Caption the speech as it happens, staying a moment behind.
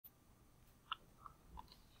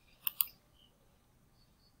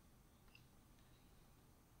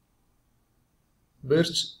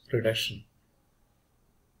Birch reduction.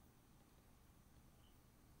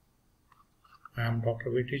 I am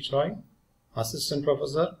Dr. V.T. Choi, Assistant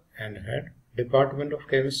Professor and Head, Department of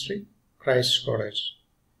Chemistry, Christ College,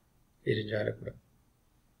 Irinjalakuda.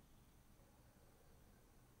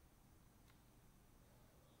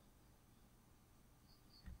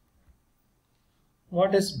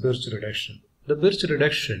 What is Birch reduction? The Birch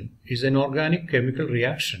reduction is an organic chemical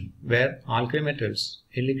reaction where alkali metals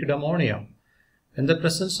in liquid ammonia in the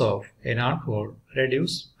presence of an alcohol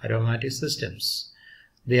reduce aromatic systems.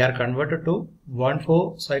 They are converted to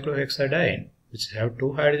 1,4-cyclohexadiene, which have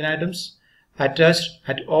two hydrogen atoms attached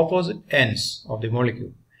at opposite ends of the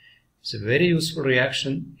molecule. It's a very useful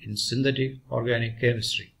reaction in synthetic organic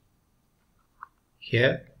chemistry.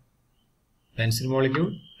 Here, benzene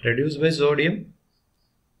molecule reduced by sodium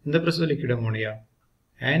in the presence of liquid ammonia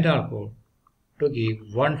and alcohol to give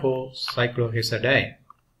 1,4-cyclohexadiene.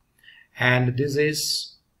 And this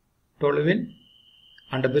is toluene.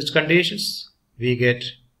 Under Birch conditions, we get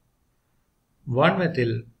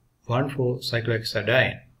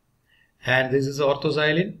 1-methyl-1,4-cyclohexadiene. And this is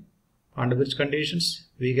orthoxylene. Under Birch conditions,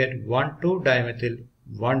 we get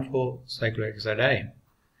 1,2-dimethyl-1,4-cyclohexadiene.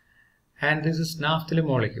 And this is naphthalene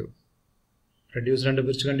molecule. Reduced under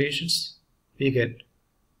Birch conditions, we get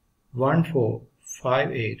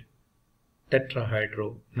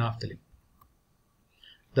 1,4,5,8-tetrahydronaphthalene.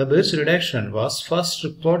 The Birch reduction was first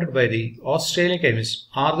reported by the Australian chemist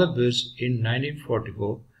Arthur Birch in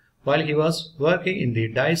 1944 while he was working in the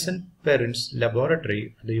Dyson-Perrins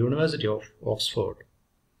laboratory at the University of Oxford.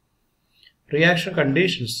 Reaction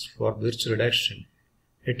conditions for Birch reduction.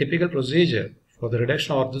 A typical procedure for the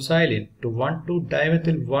reduction of orthoxylene to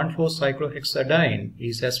 1,2-dimethyl-1,4-cyclohexadiene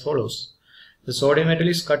is as follows. The sodium metal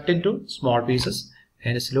is cut into small pieces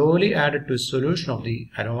and slowly added to a solution of the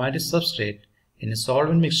aromatic substrate in a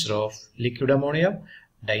solvent mixture of liquid ammonia,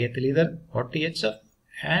 diethyl ether or THF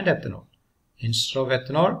and ethanol. Instead of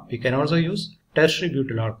ethanol, we can also use tertiary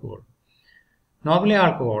butyl alcohol. Normally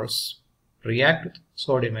alcohols react with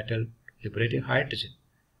sodium metal liberating hydrogen,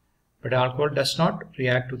 but alcohol does not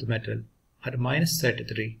react with metal at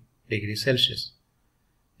 -33 degrees Celsius,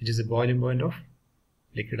 which is the boiling point of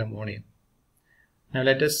liquid ammonia. Now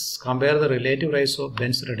let us compare the relative rise of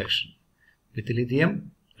benzene reduction. With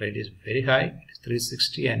lithium, the rate is very high, it is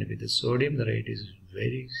 360, and with the sodium the rate is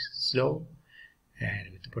very slow, and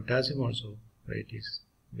with the potassium also the rate is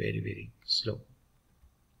very slow.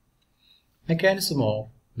 Mechanism of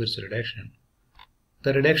Birch reduction.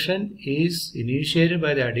 The reduction is initiated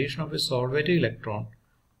by the addition of a solvating electron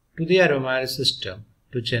to the aromatic system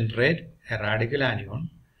to generate a radical anion,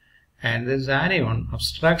 and this anion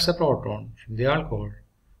abstracts a proton from the alcohol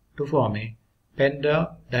to form a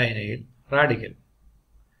pentadienyl radical.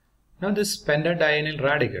 Now this pentadienyl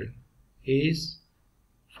radical is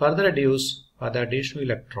further reduced by the addition of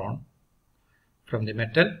electron from the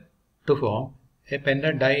metal to form a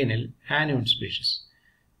pentadienyl anion species,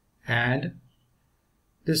 and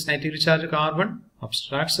this negatively charged carbon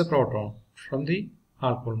abstracts the proton from the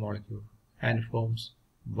alcohol molecule and forms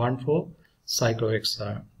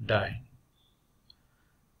 1,4-cyclohexadiene.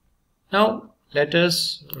 Now let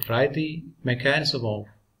us write the mechanism of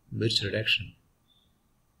Birch reduction.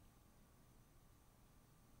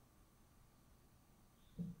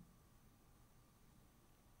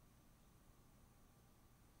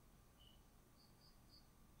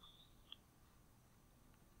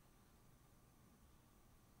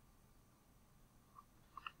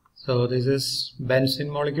 So this is benzene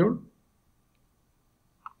molecule,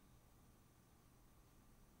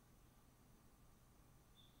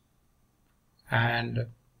 and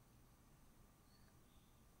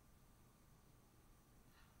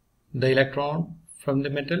the electron from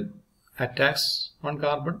the metal attacks one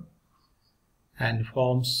carbon and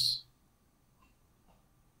forms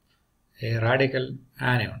a radical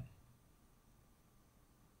anion.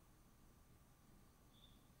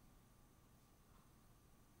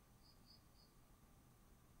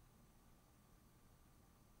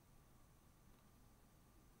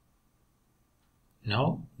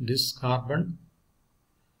 Now this carbon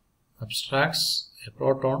abstracts a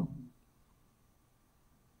proton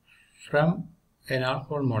from an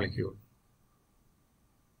alcohol molecule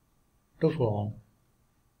to form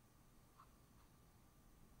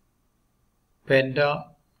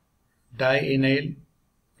pentadienyl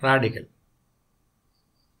radical.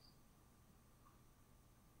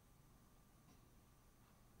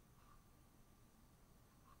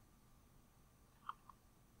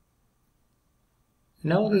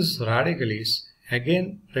 Now this radical is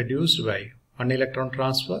again reduced by one electron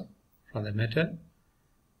transfer from the metal,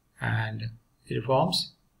 and it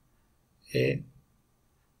forms a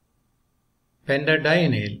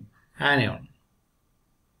pentadienyl anion.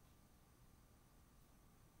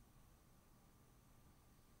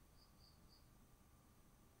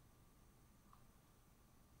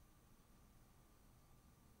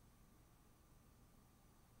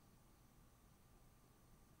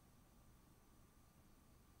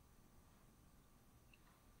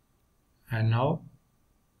 And now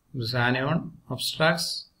this anion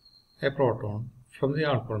abstracts a proton from the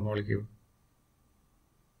alcohol molecule.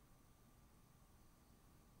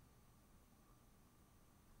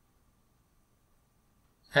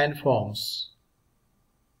 And forms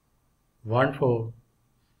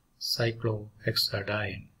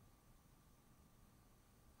 1,4-cyclohexadiene.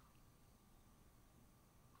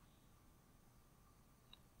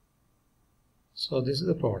 So this is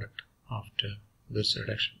the product after this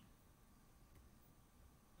reduction.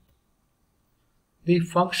 The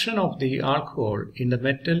function of the alcohol in the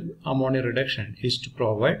metal ammonia reduction is to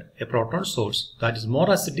provide a proton source that is more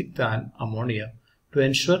acidic than ammonia to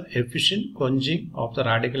ensure efficient quenching of the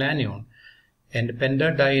radical anion and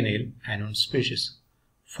pentadienyl anion species.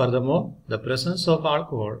 Furthermore, the presence of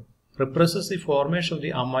alcohol represses the formation of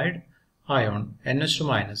the amide ion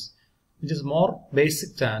NH2-, which is more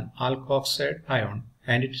basic than alkoxide ion,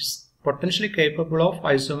 and it is potentially capable of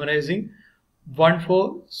isomerizing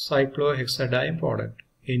 1,4-cyclohexadiene product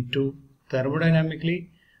into thermodynamically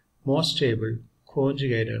more stable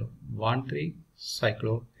conjugated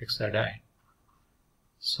 1,3-cyclohexadiene.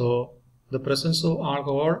 So the presence of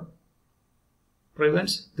alcohol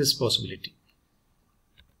prevents this possibility.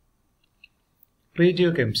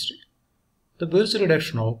 Regiochemistry. The Birch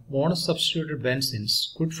reduction of monosubstituted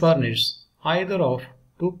benzenes could furnish either of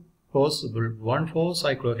two possible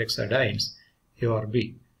 1,4-cyclohexadienes A or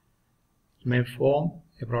B. It may form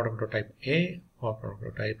a product of type A or product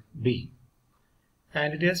of type B.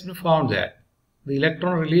 And it has been found that the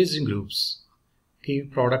electron releasing groups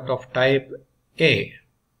give product of type A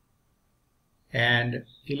and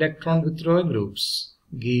electron withdrawing groups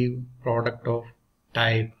give product of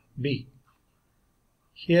type B.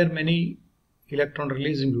 Here many electron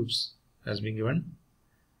releasing groups has been given: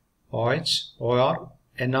 OH, OR,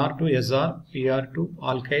 NR2, SR, PR2,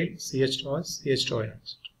 alkyl, CH2S, CH2N.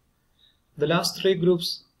 The last three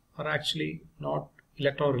groups are actually not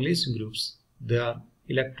electron releasing groups, they are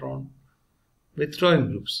electron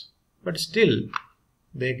withdrawing groups, but still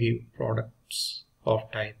they give products of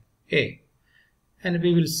type A, and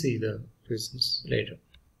we will see the reasons later.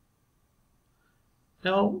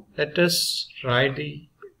 Now let us write the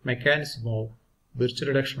mechanism of Birch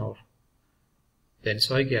reduction of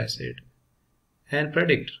benzoic acid and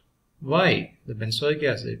predict why the benzoic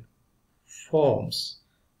acid forms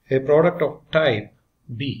a product of type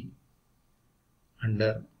B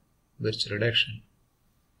under Birch reduction.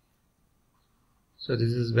 So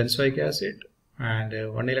this is benzoic acid and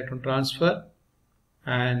one electron transfer,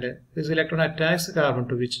 and this electron attacks the carbon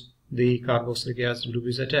to which the carboxylic acid group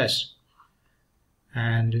is attached,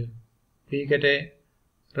 and we get a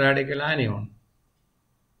radical anion.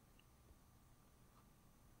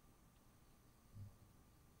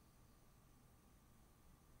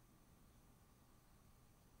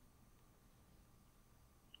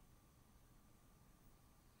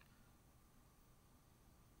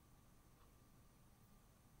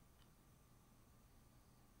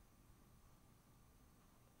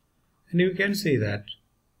 And you can see that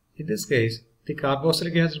in this case the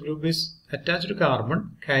carboxylic acid group is attached to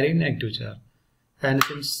carbon carrying negative charge, and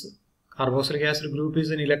since carboxylic acid group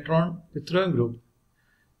is an electron withdrawing group,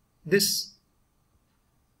 this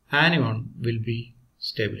anion will be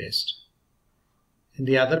stabilized. In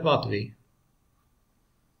the other pathway,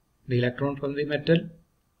 the electron from the metal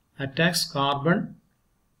attacks carbon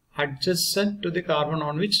adjacent to the carbon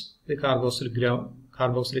on which the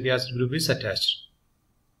carboxylic acid group is attached.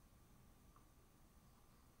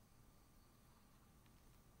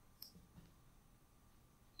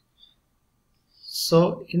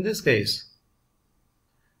 So in this case,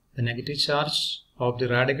 the negative charge of the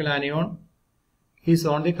radical anion is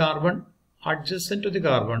on the carbon adjacent to the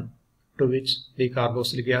carbon to which the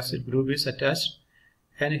carboxylic acid group is attached,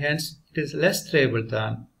 and hence it is less stable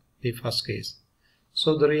than the first case.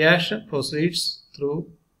 So the reaction proceeds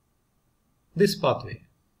through this pathway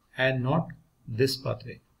and not this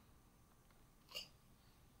pathway.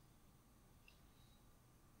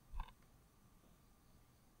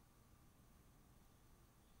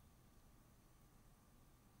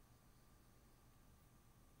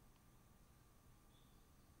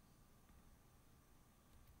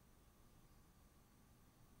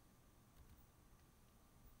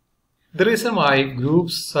 The reason why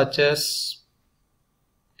groups such as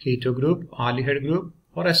keto group, aldehyde group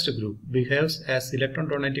or ester group behaves as electron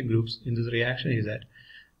donating groups in this reaction is that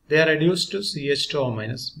they are reduced to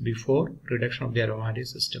CH2O- before reduction of the aromatic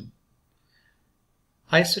system.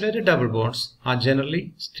 Isolated double bonds are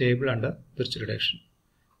generally stable under Birch reduction.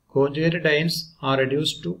 Conjugated dienes are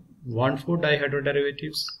reduced to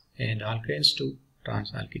 1,4-dihydroderivatives and alkynes to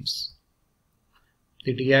transalkynes.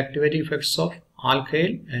 The deactivating effects of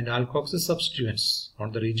alkyl and alkoxy substituents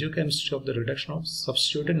on the regiochemistry of the reduction of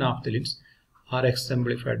substituted naphthalines are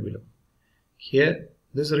exemplified below. Here,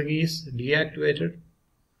 this ring is deactivated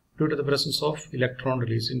due to the presence of electron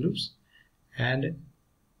releasing groups, and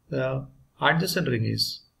the adjacent ring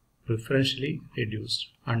is preferentially reduced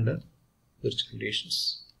under Birch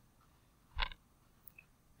conditions.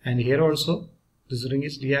 And here also this ring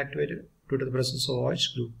is deactivated due to the presence of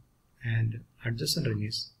OH group, and adjacent ring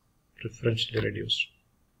is preferentially reduced.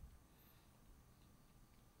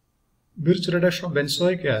 Birch reduction of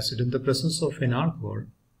benzoic acid in the presence of an alcohol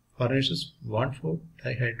furnishes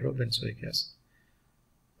 1,4-dihydrobenzoic acid.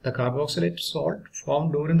 The carboxylate salt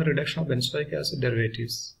formed during the reduction of benzoic acid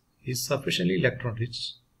derivatives is sufficiently electron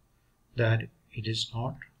rich that it is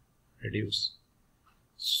not reduced.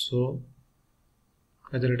 So,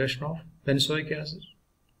 with the reduction of benzoic acid,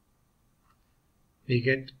 we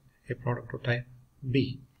get a product of type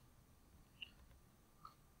B.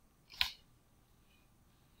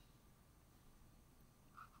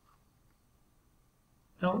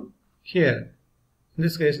 Now, here, in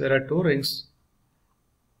this case, there are two rings.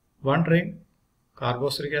 One ring,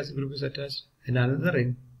 carboxylic acid group is attached, and another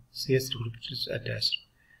ring, CH2 group is attached.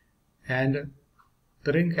 And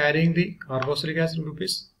the ring carrying the carboxylic acid group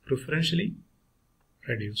is preferentially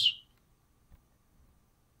reduced.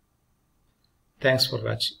 Thanks for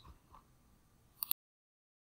watching.